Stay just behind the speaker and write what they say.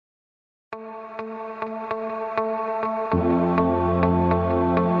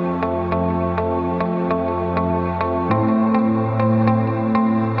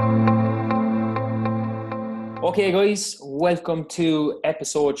Okay, guys, welcome to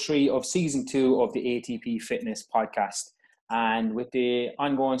episode 3 of season 2 of the ATP Fitness podcast. And with the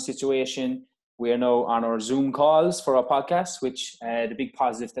ongoing situation, we are now on our Zoom calls for our podcast, which the big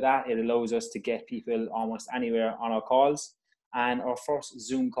positive to that, it allows us to get people almost anywhere on our calls. And our first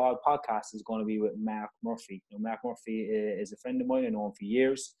Zoom call podcast is going to be with Mark Murphy. Now, Mark Murphy is a friend of mine. I know him for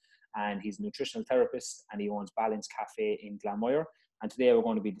years, and he's a nutritional therapist, and he owns Balance Cafe in Glanmire. And today we're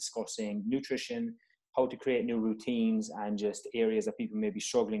going to be discussing nutrition, how to create new routines, and just areas that people may be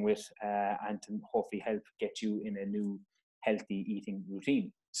struggling with, and to hopefully help get you in a new healthy eating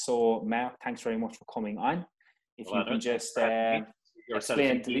routine. So, Mark, thanks very much for coming on. If you can just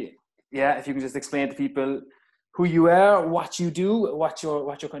explain to people who you are, what you do, what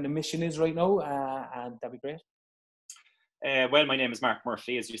your kind of mission is right now, and that'd be great. Well, my name is Mark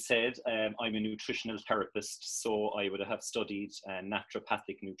Murphy, as you said. I'm a nutritional therapist, so I would have studied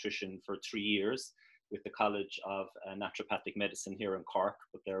naturopathic nutrition for 3 years with the College of Naturopathic Medicine here in Cork,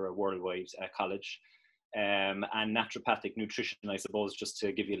 but they're a worldwide college. And naturopathic nutrition, I suppose, just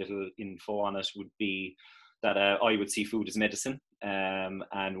to give you a little info on it, would be that I would see food as medicine,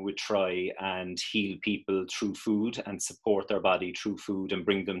 and would try and heal people through food and support their body through food and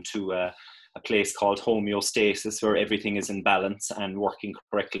bring them to a place called homeostasis, where everything is in balance and working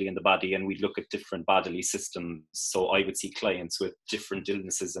correctly in the body. And we look at different bodily systems. So I would see clients with different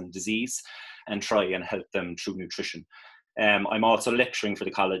illnesses and disease and try and help them through nutrition. I'm also lecturing for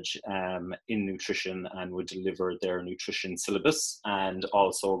the college in nutrition, and would deliver their nutrition syllabus and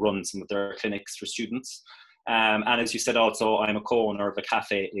also run some of their clinics for students. And as you said, also, I'm a co-owner of a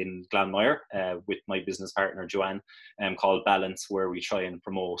cafe in Glanmire with my business partner, Joanne, called Balance, where we try and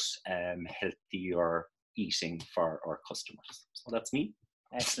promote healthier eating for our customers. So that's me.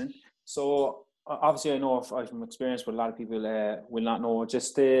 Excellent. So obviously I know from experience, but a lot of people will not know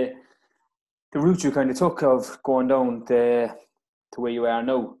just the route you kind of took of going down to where you are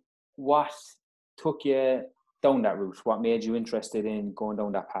now. What took you down that route? What made you interested in going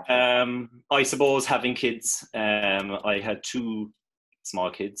down that path? I suppose having kids. I had 2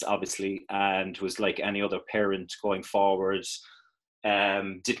 small kids, obviously, and was like any other parent going forward.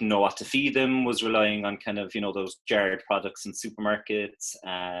 Didn't know what to feed them, was relying on kind of, those jarred products in supermarkets,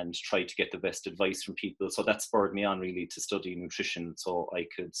 and tried to get the best advice from people. So that spurred me on really to study nutrition, so I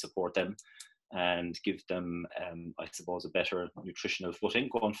could support them and give them, I suppose, a better nutritional footing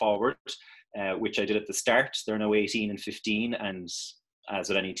going forward, which I did at the start. They're now 18 and 15, and as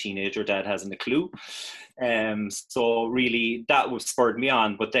with any teenager, dad hasn't a clue. So really that was spurred me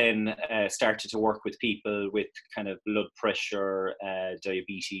on, but then started to work with people with kind of blood pressure,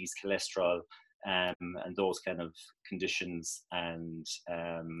 diabetes, cholesterol, and those kind of conditions, and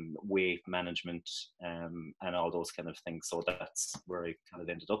weight management, and all those kind of things. So that's where I kind of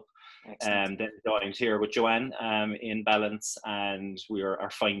ended up. Then joined here with Joanne in Balance, and we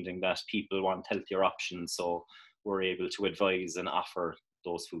are finding that people want healthier options, so we're able to advise and offer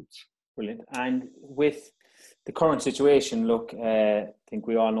those foods. Brilliant. And with the current situation, look, I think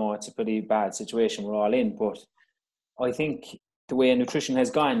we all know it's a pretty bad situation we're all in, but I think the way nutrition has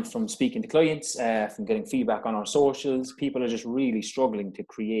gone, from speaking to clients, from getting feedback on our socials, people are just really struggling to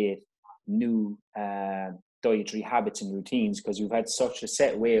create new dietary habits and routines, because you've had such a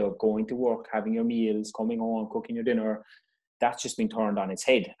set way of going to work, having your meals, coming home, cooking your dinner. That's just been turned on its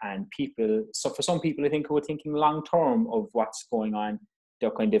head. And so for some people, I think, who are thinking long term of what's going on, they're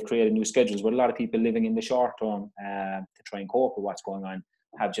kind of creating new schedules. But a lot of people living in the short term to try and cope with what's going on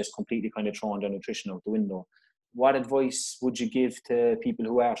have just completely kind of thrown their nutrition out the window. What advice would you give to people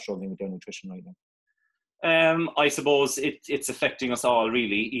who are struggling with their nutrition right now? I suppose it's affecting us all,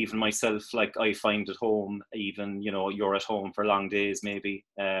 really. Even myself, like I find at home, even, you're at home for long days, maybe,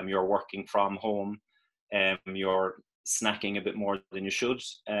 you're working from home, you're snacking a bit more than you should.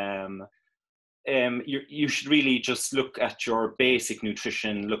 You should really just look at your basic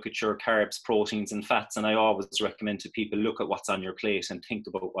nutrition, look at your carbs, proteins and fats. And I always recommend to people, look at what's on your plate and think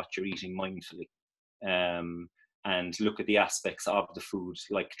about what you're eating mindfully. And look at the aspects of the food,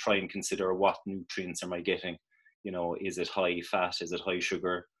 like try and consider what nutrients am I getting? Is it high fat? Is it high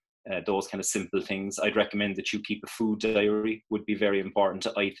sugar? Those kind of simple things. I'd recommend that you keep a food diary, would be very important,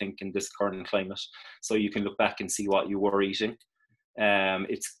 I think, in this current climate. So you can look back and see what you were eating.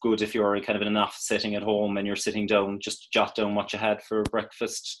 It's good if you're kind of in an office setting at home and you're sitting down, just jot down what you had for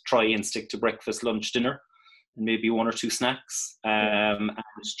breakfast. Try and stick to breakfast, lunch, dinner, and maybe 1 or 2 snacks, and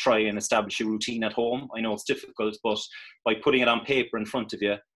try and establish a routine at home. I know it's difficult, but by putting it on paper in front of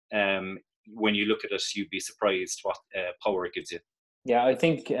you, when you look at it, you'd be surprised what power it gives you. Yeah, I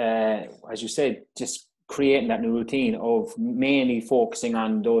think, as you said, just creating that new routine of mainly focusing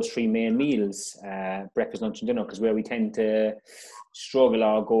on those three main meals, breakfast, lunch and dinner, because where we tend to struggle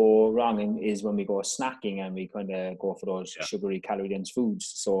or go wrong is when we go snacking and we kind of go for those sugary, calorie dense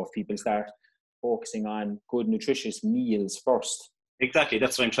foods. So if people start focusing on good, nutritious meals first. Exactly,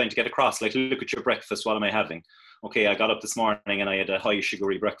 that's what I'm trying to get across. Like, look at your breakfast. What am I having? Okay, I got up this morning and I had a high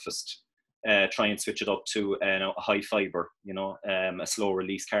sugary breakfast. Try and switch it up to a high fiber, a slow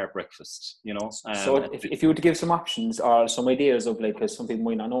release carb breakfast, So if you were to give some options or some ideas of, like, because some people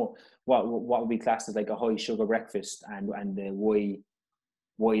might not know, what would be classed as like a high sugar breakfast, and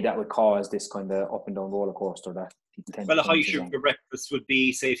why that would cause this kind of up and down roller coaster that people tend well, to a high sugar breakfast would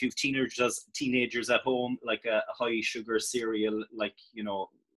be, say, if you've teenagers at home, like a high sugar cereal, like,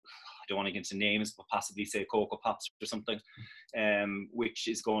 I don't want to get into names, but possibly say Cocoa Pops or something, which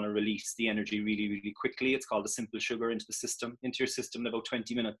is going to release the energy really, really quickly. It's called a simple sugar into your system in about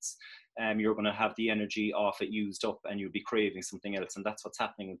 20 minutes. You're going to have the energy off it used up and you'll be craving something else. And that's what's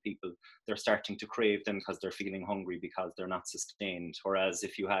happening with people. They're starting to crave them because they're feeling hungry because they're not sustained. Whereas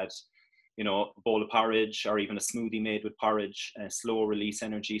if you had, a bowl of porridge or even a smoothie made with porridge, slow release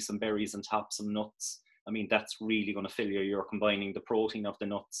energy, some berries on top, some nuts, I mean, that's really going to fill you. You're combining the protein of the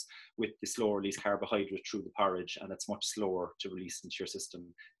nuts with the slow release carbohydrate through the porridge, and it's much slower to release into your system,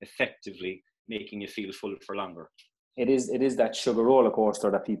 effectively making you feel full for longer. It is that sugar roller coaster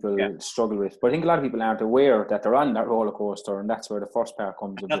that people struggle with. But I think a lot of people aren't aware that they're on that roller coaster, and that's where the first part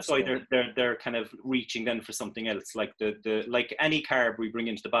comes. That's why they're kind of reaching then for something else. Like like any carb we bring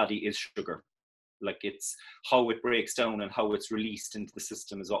into the body is sugar. Like, it's how it breaks down and how it's released into the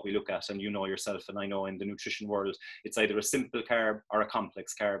system is what we look at. And you know yourself, and I know in the nutrition world, it's either a simple carb or a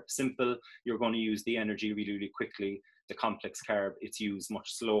complex carb. Simple, you're going to use the energy really, really quickly. The complex carb, it's used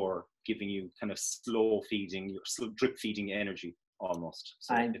much slower, giving you kind of drip feeding energy almost.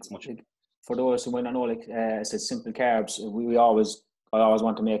 So and it's much. For those who might not know, like I said, simple carbs, I always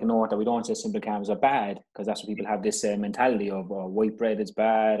want to make a note that we don't say simple carbs are bad, because that's what people have this mentality of white bread is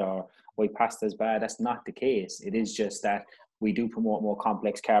bad or white pasta is bad. That's not the case. It is just that we do promote more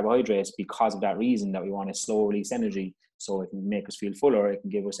complex carbohydrates because of that reason, that we want a slow release energy, so it can make us feel fuller, it can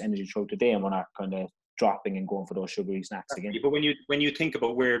give us energy throughout the day, and we're not kind of dropping and going for those sugary snacks again. But when you think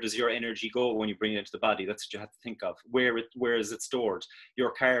about where does your energy go when you bring it into the body, that's what you have to think of. Where is it stored?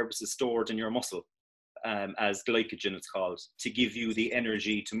 Your carbs is stored in your muscle. As glycogen, it's called, to give you the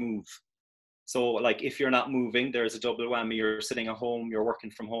energy to move. So, like, if you're not moving, there's a double whammy. You're sitting at home, you're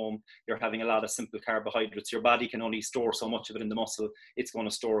working from home, you're having a lot of simple carbohydrates. Your body can only store so much of it in the muscle. It's going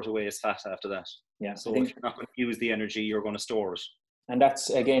to store it away as fat after that. Yeah. So if you're not going to use the energy, you're going to store it. And that's,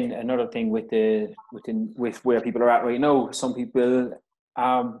 again, another thing with where people are at right now. Some people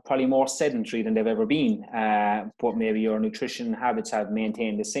are probably more sedentary than they've ever been, but maybe your nutrition habits have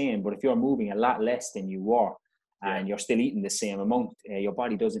maintained the same. But if you're moving a lot less than you were, and you're still eating the same amount, your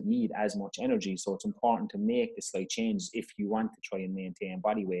body doesn't need as much energy. So it's important to make the slight changes if you want to try and maintain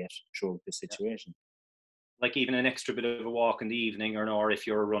body weight through the situation. Like, even an extra bit of a walk in the evening, or if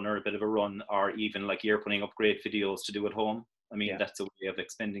you're a runner, a bit of a run, or even like you're putting up great videos to do at home. I mean, that's a way of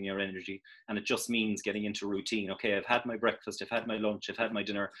expending your energy. And it just means getting into routine. Okay, I've had my breakfast, I've had my lunch, I've had my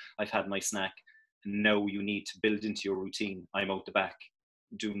dinner, I've had my snack. And now you need to build into your routine. I'm out the back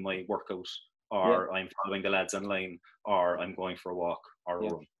doing my workout, or I'm following the lads online, or I'm going for a walk or a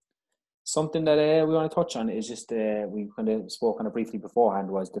run. Something that we want to touch on is just, we kind of spoke on it briefly beforehand,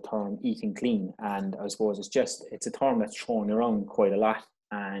 was the term eating clean. And I suppose it's a term that's thrown around quite a lot.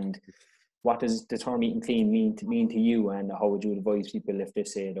 And what does the term eating clean mean to you, and how would you advise people if they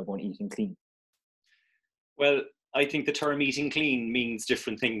say they're going eating clean? Well, I think the term eating clean means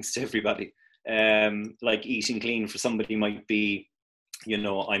different things to everybody. Like, eating clean for somebody might be,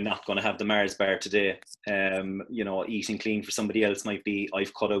 I'm not going to have the Mars bar today. Eating clean for somebody else might be,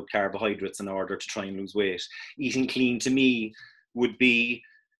 I've cut out carbohydrates in order to try and lose weight. Eating clean to me would be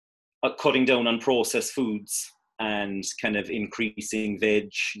cutting down on processed foods and kind of increasing veg,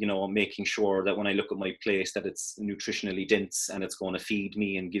 making sure that when I look at my plate that it's nutritionally dense and it's going to feed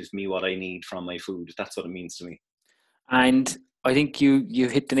me and give me what I need from my food. That's what it means to me. And I think you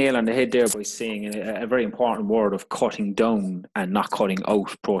hit the nail on the head there by saying a very important word of cutting down and not cutting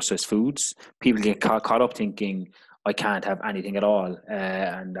out processed foods. People get caught up thinking, I can't have anything at all,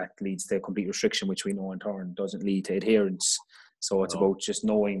 and that leads to complete restriction, which we know in turn doesn't lead to adherence. So it's about just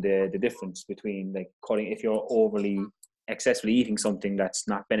knowing the difference between, like, cutting. If you're excessively eating something that's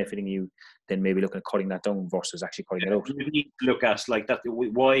not benefiting you, then maybe look at cutting that down versus actually cutting it out. You need to look at, like, that.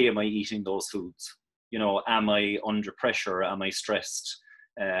 Why am I eating those foods? Am I under pressure? Am I stressed?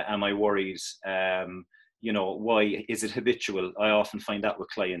 Am I worried? You know, why is it habitual? I often find that with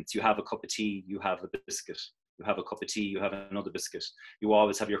clients. You have a cup of tea, you have a biscuit. You have a cup of tea, you have another biscuit. You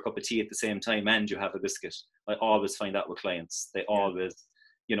always have your cup of tea at the same time and you have a biscuit. I always find that with clients. They always,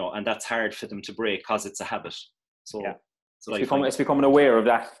 you know, and that's hard for them to break because it's a habit. So, it's becoming aware of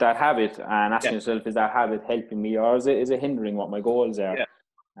that habit and asking yourself, is that habit helping me, or is it hindering what my goals are? Yeah.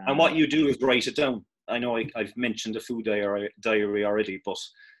 And what you do is write it down. I know I've mentioned a food diary already, but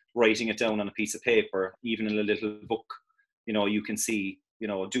writing it down on a piece of paper, even in a little book, you know, you can see, you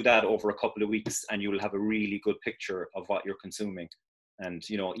know, do that over a couple of weeks and you'll have a really good picture of what you're consuming. And,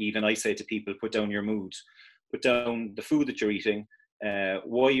 you know, even I say to people, put down your mood, put down the food that you're eating,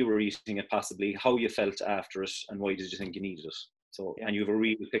 why you were eating it possibly, how you felt after it, and why did you think you needed it. So, and you have a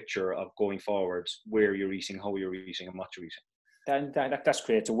real picture of going forward, where you're eating, how you're eating, and what you're eating. That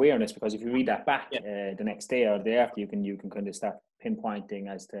creates awareness, because if you read that back the next day or the day after, you can kind of start pinpointing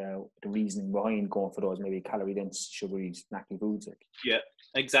as to the reasoning behind going for those maybe calorie dense, sugary, snacky foods. Yeah,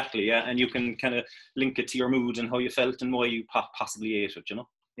 exactly. Yeah, and you can kind of link it to your mood and how you felt and why you possibly ate it. You know.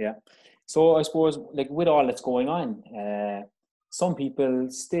 Yeah. So I suppose, like, with all that's going on, some people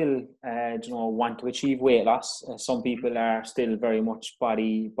still, want to achieve weight loss. Some people are still very much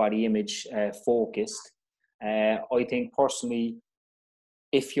body image focused. I think personally,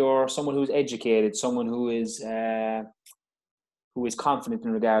 if you're someone who's educated, someone who is confident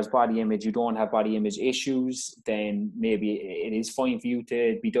in regards body image, you don't have body image issues, then maybe it is fine for you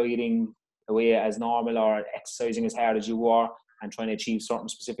to be dieting away as normal or exercising as hard as you are and trying to achieve certain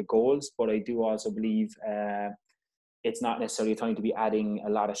specific goals. But I do also believe it's not necessarily time to be adding a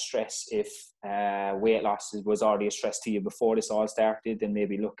lot of stress. If weight loss was already a stress to you before this all started, then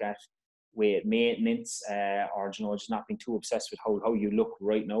maybe look at weight maintenance, or just not being too obsessed with how you look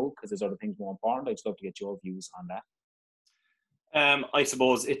right now, because there's other things more important. I'd just love to get your views on that. I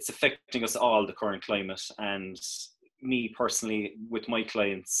suppose it's affecting us all, the current climate, and me personally with my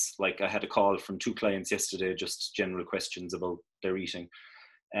clients, like I had a call from 2 clients yesterday, just general questions about their eating.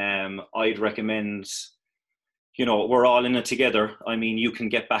 I'd recommend, you know, we're all in it together. I mean, you can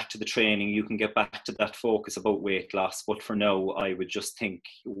get back to the training, you can get back to that focus about weight loss, but for now, I would just think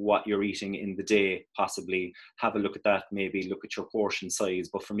what you're eating in the day, possibly have a look at that, maybe look at your portion size.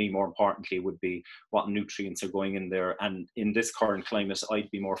 But for me, more importantly, would be what nutrients are going in there. And in this current climate,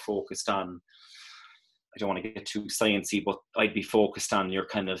 I'd be more focused on, I don't want to get too sciencey, but I'd be focused on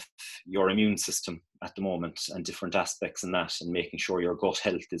your immune system at the moment and different aspects in that, and making sure your gut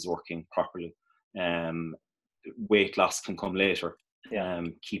health is working properly. Weight loss can come later.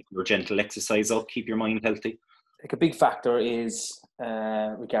 Keep your gentle exercise up, keep your mind healthy. Like, a big factor is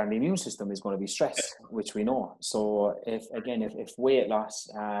regarding the immune system is going to be stress, which we know. So if weight loss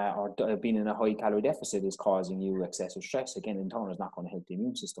or being in a high calorie deficit is causing you excessive stress, again, in turn is not going to help the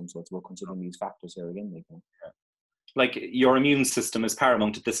immune system. So it's about considering these factors here again. Like, your immune system is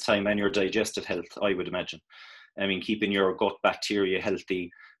paramount at this time, and your digestive health, I would imagine. I mean, keeping your gut bacteria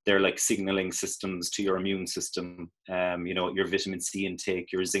healthy, they're like signaling systems to your immune system. Your vitamin C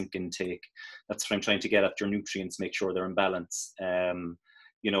intake, your zinc intake. That's what I'm trying to get at. Your nutrients, make sure they're in balance.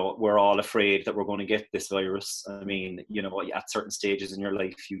 We're all afraid that we're going to get this virus. I mean, at certain stages in your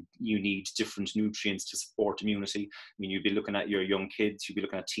life, you need different nutrients to support immunity. I mean, you'd be looking at your young kids, you'd be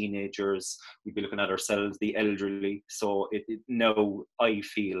looking at teenagers, we'd be looking at ourselves, the elderly. So now I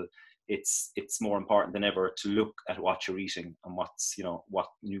feel it's more important than ever to look at what you're eating and what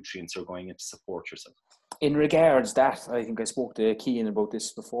nutrients are going in to support yourself. In regards that, I think I spoke to Cian about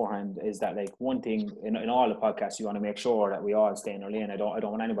this beforehand, is that, like, one thing in all the podcasts, you want to make sure that we all stay in our lane. I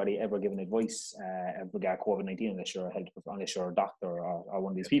don't want anybody ever giving advice regarding COVID-19 unless you're a doctor or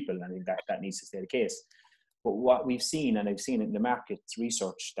one of these people. And I think that needs to stay the case. But what we've seen, and I've seen it in the markets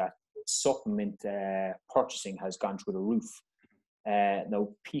research, that supplement purchasing has gone through the roof. Now,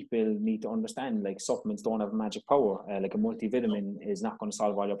 people need to understand, like, supplements don't have magic power. Like, a multivitamin is not going to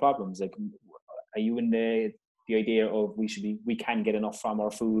solve all your problems. Like, are you in the idea of we can get enough from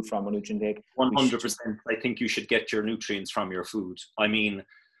our food, from our nutrient intake? 100%. I think you should get your nutrients from your food. I mean,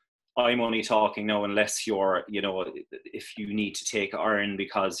 I'm only talking now, unless you're, if you need to take iron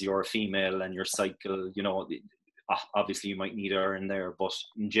because you're a female and your cycle, obviously you might need iron there. But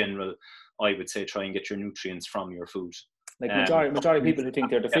in general, I would say try and get your nutrients from your food. Like, majority of people who think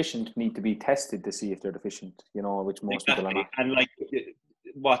they're deficient need to be tested to see if they're deficient, which most people are not. And like,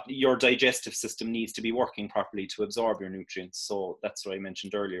 what your digestive system needs to be working properly to absorb your nutrients. So that's what I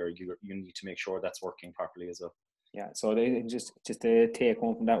mentioned earlier. You need to make sure that's working properly as well. Yeah. So just the take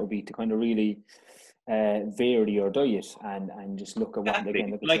home from that would be to kind of really vary your diet and just look at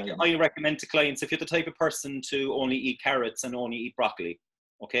what I recommend to clients, if you're the type of person to only eat carrots and only eat broccoli,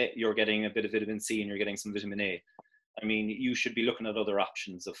 Okay, you're getting a bit of vitamin C and you're getting some vitamin A. I mean, you should be looking at other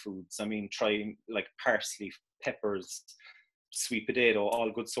options of foods. I mean, try like parsley, peppers, sweet potato,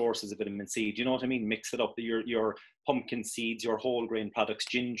 all good sources of vitamin C. Do you know what I mean? Mix it up. Your pumpkin seeds, your whole grain products,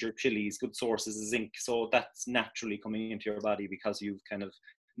 ginger, chilies, good sources of zinc. So that's naturally coming into your body because you've kind of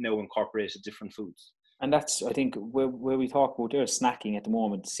now incorporated different foods. And that's, I think, where we talk about there, snacking at the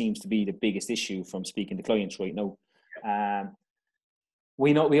moment seems to be the biggest issue from speaking to clients right now.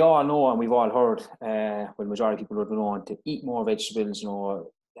 We all know, and we've all heard, well, the majority of people would know, to eat more vegetables,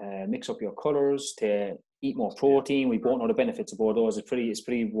 mix up your colours, to eat more protein. We both know the benefits of both those. It's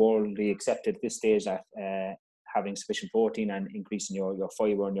pretty widely accepted at this stage that having sufficient protein and increasing your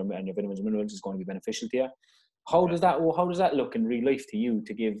fibre and your vitamins and minerals is going to be beneficial to you. How does that look in real life to you,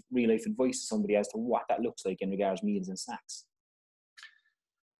 to give real life advice to somebody as to what that looks like in regards to meals and snacks?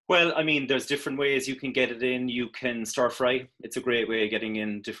 Well, I mean, there's different ways you can get it in. You can stir fry. It's a great way of getting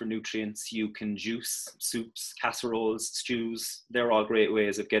in different nutrients. You can juice, soups, casseroles, stews. They're all great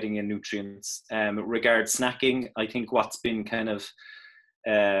ways of getting in nutrients. Regards snacking, I think what's been kind of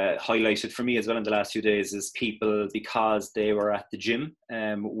highlighted for me as well in the last few days is people, because they were at the gym,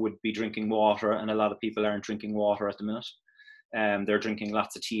 would be drinking water, and a lot of people aren't drinking water at the minute. They're drinking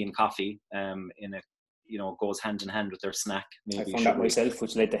lots of tea and coffee goes hand in hand with their snack. Maybe I found that myself,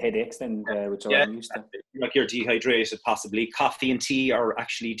 which led to headaches then, which I'm used to. Like you're dehydrated possibly. Coffee and tea are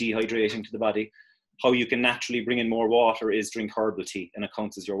actually dehydrating to the body. How you can naturally bring in more water is drink herbal tea, and it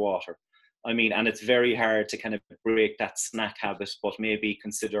counts as your water. I mean, and it's very hard to kind of break that snack habit, but maybe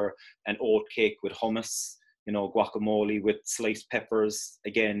consider an oat cake with hummus, guacamole with sliced peppers.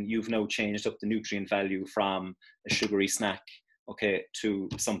 Again, you've now changed up the nutrient value from a sugary snack, okay, to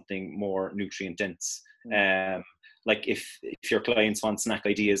something more nutrient dense. Like if your clients want snack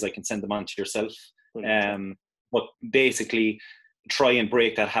ideas, I can send them on to yourself. But basically try and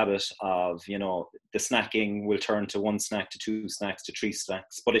break that habit of, the snacking will turn to one snack to two snacks to three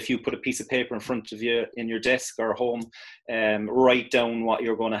snacks. But if you put a piece of paper in front of you in your desk or home, write down what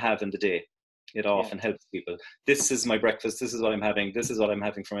you're going to have in the day. It often helps people. This is my breakfast. This is what I'm having. This is what I'm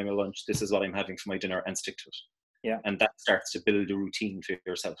having for my lunch. This is what I'm having for my dinner, and stick to it. Yeah. And that starts to build a routine for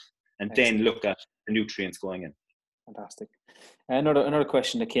yourself. And Excellent. Then look at the nutrients going in. Fantastic. Another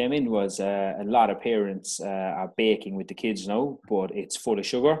question that came in was a lot of parents are baking with the kids now, but it's full of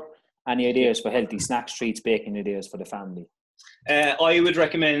sugar. Any ideas for healthy snacks, treats, baking ideas for the family? I would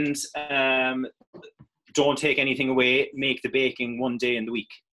recommend don't take anything away. Make the baking one day in the week,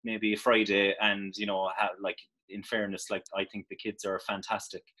 maybe a Friday, and in fairness, I think the kids are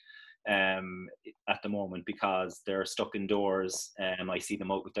fantastic at the moment because they're stuck indoors. I see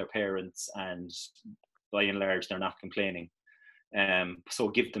them out with their parents, and by and large they're not complaining. So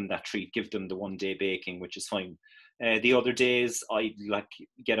give them that treat, give them the one day baking, which is fine. The other days I'd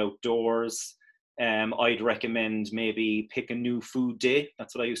get outdoors. I'd recommend maybe pick a new food day.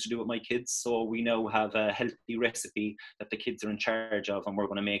 That's what I used to do with my kids. So we now have a healthy recipe that the kids are in charge of, and we're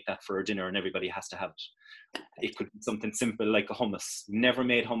going to make that for a dinner, and everybody has to have it. It could be something simple like a hummus. Never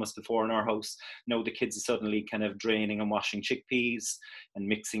made hummus before in our house. Now the kids are suddenly kind of draining and washing chickpeas and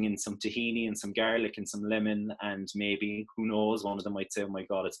mixing in some tahini and some garlic and some lemon, and maybe, who knows, one of them might say, oh my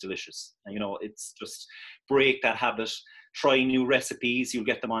God, it's delicious. And, it's just break that habit. Try new recipes. You'll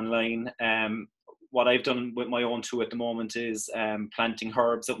get them online. What I've done with my own two at the moment is planting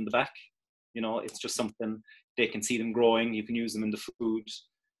herbs out in the back. It's just something, they can see them growing. You can use them in the food.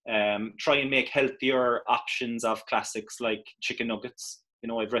 Try and make healthier options of classics like chicken nuggets.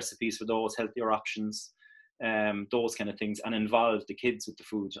 I have recipes for those, healthier options, those kind of things, and involve the kids with the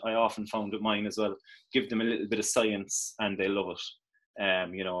food. I often found with mine as well, give them a little bit of science and they love it.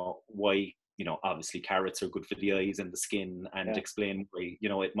 Why, obviously carrots are good for the eyes and the skin, and explain why,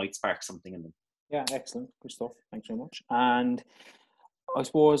 it might spark something in them. Yeah, excellent. Good stuff. Thanks very much. And I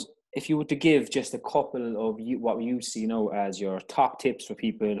suppose if you were to give just a couple of what you see as your top tips for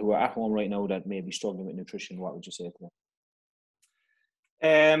people who are at home right now that may be struggling with nutrition, what would you say to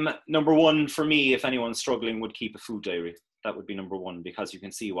them? Number one for me, if anyone's struggling, would keep a food diary. That would be number one, because you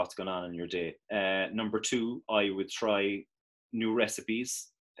can see what's going on in your day. Number two, I would try new recipes.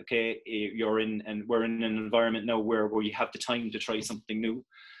 Okay, we're in an environment now where you have the time to try something new.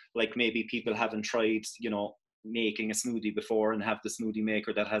 Like maybe people haven't tried, making a smoothie before, and have the smoothie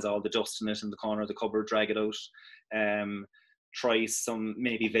maker that has all the dust in it in the corner of the cupboard, drag it out. Try some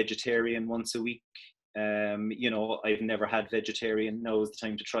maybe vegetarian once a week. I've never had vegetarian. Now is the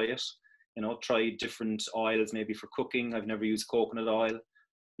time to try it. Try different oils maybe for cooking. I've never used coconut oil.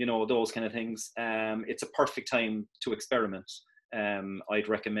 Those kind of things. It's a perfect time to experiment. I'd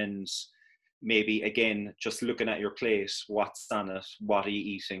recommend maybe again, just looking at your plate, what's on it, what are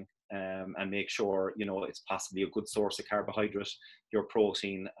you eating, and make sure, you know, it's possibly a good source of carbohydrate, your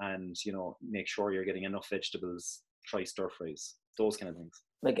protein, and, you know, make sure you're getting enough vegetables, try stir fries, those kind of things.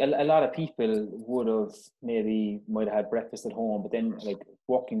 Like a lot of people might have had breakfast at home, but then like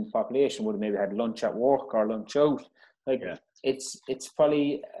working population would have maybe had lunch at work or lunch out. Like it's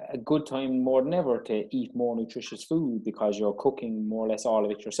probably a good time more than ever to eat more nutritious food because you're cooking more or less all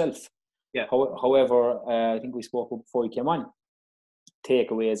of it yourself. Yeah. However, I think we spoke before you came on,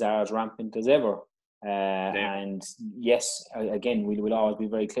 takeaways are as rampant as ever. And yes, again, we'll always be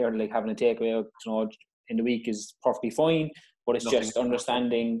very clear, like having a takeaway, you know, in the week is perfectly fine, but it's just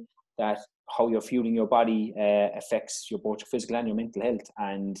understanding that how you're fueling your body affects both your physical and your mental health.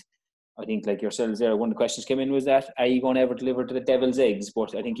 And I think, like yourselves there, one of the questions came in was that, are you going to ever deliver to the devil's eggs?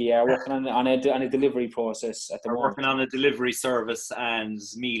 But I think you are working on a delivery process at the moment. We're working on a delivery service and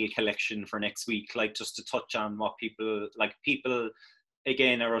meal collection for next week. Like, just to touch on what people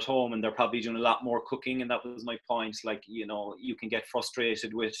again are at home and they're probably doing a lot more cooking, and that was my point. Like, you know, you can get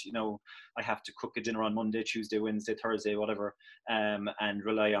frustrated with, you know, I have to cook a dinner on Monday, Tuesday, Wednesday, Thursday, whatever, and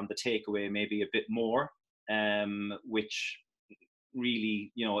rely on the takeaway maybe a bit more, which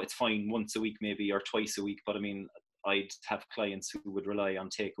really, you know, it's fine once a week maybe or twice a week, but I mean, I'd have clients who would rely on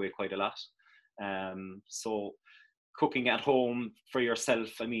takeaway quite a lot. So cooking at home for yourself,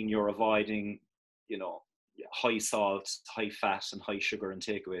 I mean, you're avoiding, you know, high salt, high fat and high sugar in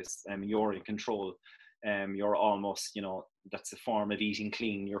takeaways. You're in control. You're almost, you know, that's a form of eating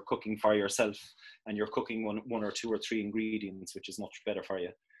clean. You're cooking for yourself and you're cooking one or two or three ingredients, which is much better for you.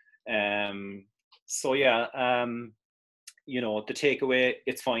 So yeah, you know, the takeaway,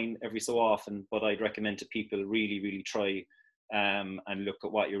 it's fine every so often, but I'd recommend to people really try and look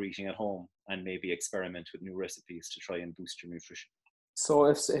at what you're eating at home and maybe experiment with new recipes to try and boost your nutrition. So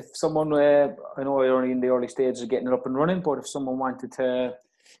if someone, I know you're only in the early stages of getting it up and running, but if someone wanted to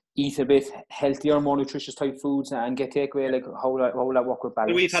eat a bit healthier, more nutritious type foods and get takeaway, like how will that work with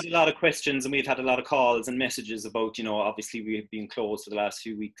balance? We've had a lot of questions and we've had a lot of calls and messages about, you know, obviously we've been closed for the last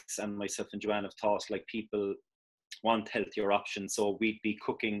few weeks, and myself and Joanne have thought, like, people want healthier options. So we'd be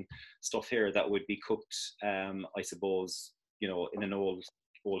cooking stuff here that would be cooked, I suppose, you know, in an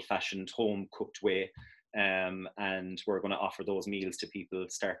old-fashioned home cooked way. And we're going to offer those meals to people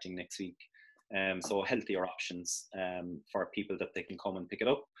starting next week. So healthier options for people that they can come and pick it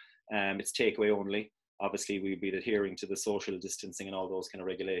up. It's takeaway only. Obviously, we'll be adhering to the social distancing and all those kind of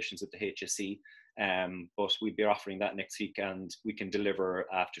regulations with the HSE. But we'll be offering that next week, and we can deliver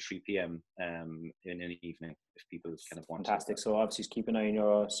after 3 p.m. In an evening if people kind of want. Fantastic. So obviously just keep an eye on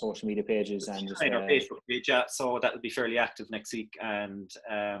your social media pages and just our Facebook page. Yeah, so that'll be fairly active next week. And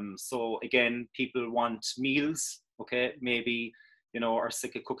so again, people want meals. Okay, maybe, you know, are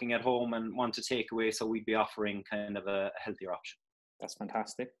sick of cooking at home and want to take away. So we'd be offering kind of a healthier option. That's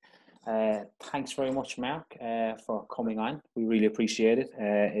fantastic. Thanks very much, Mark, for coming on. We really appreciate it.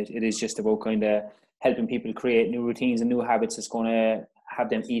 It is just about kind of helping people create new routines and new habits that's going to have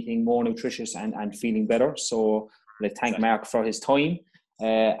them eating more nutritious and feeling better. So let's thank Mark for his time.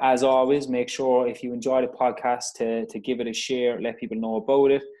 As always, make sure if you enjoy the podcast to give it a share, let people know about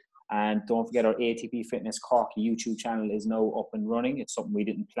it. And don't forget, our ATP Fitness Cork YouTube channel is now up and running. It's something we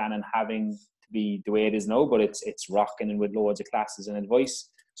didn't plan on having to be the way it is now, but it's rocking and with loads of classes and advice.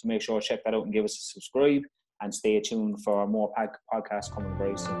 So make sure to check that out and give us a subscribe, and stay tuned for more podcasts coming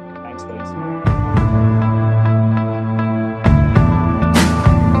very soon. Thanks, guys.